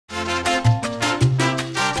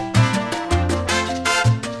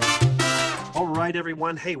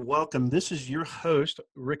everyone. Hey, welcome. This is your host,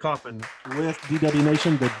 Rick Hoffman, with DW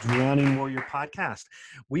Nation, the Drowning Warrior podcast.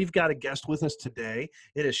 We've got a guest with us today.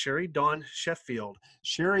 It is Sherry Dawn Sheffield.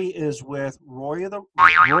 Sherry is with Roy the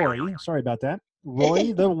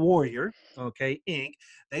Warrior, okay, Inc.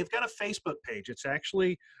 They've got a Facebook page. It's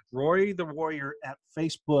actually Roy the Warrior at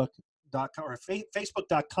Facebook.com or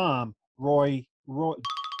Facebook.com. Roy.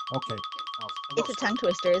 Okay. It's a tongue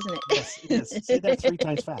twister, isn't it? Yes, it is. Say that 3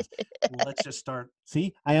 times fast. Let's just start.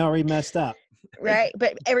 See, I already messed up. Right,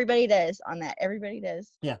 but everybody does on that. Everybody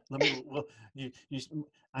does. Yeah, let me. Well,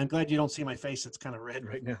 I'm glad you don't see my face. It's kind of red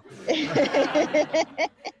right now.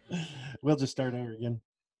 We'll just start over again.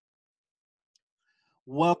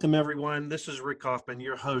 Welcome, everyone. This is Rick Hoffman,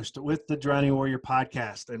 your host with the Drowning Warrior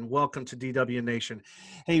podcast, and welcome to DW Nation.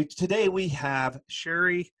 Hey, today we have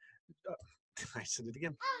Sherry. I said it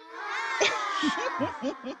again.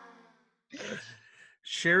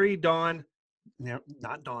 Sherry Dawn, no,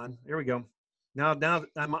 not Dawn. There we go. Now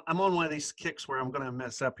I'm on one of these kicks where I'm going to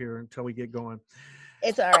mess up here until we get going.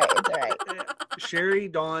 It's all right. It's all right. Sherry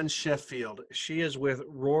Dawn Sheffield. She is with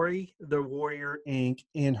Roy the Warrior Inc.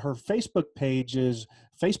 and her Facebook page is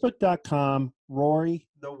facebook.com Roy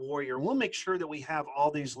the Warrior. We'll make sure that we have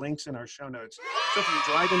all these links in our show notes. So if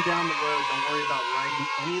you're driving down the road, don't worry about writing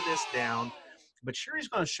any of this down. But Sherry's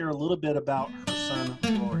going to share a little bit about her son,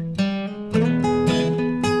 Roy.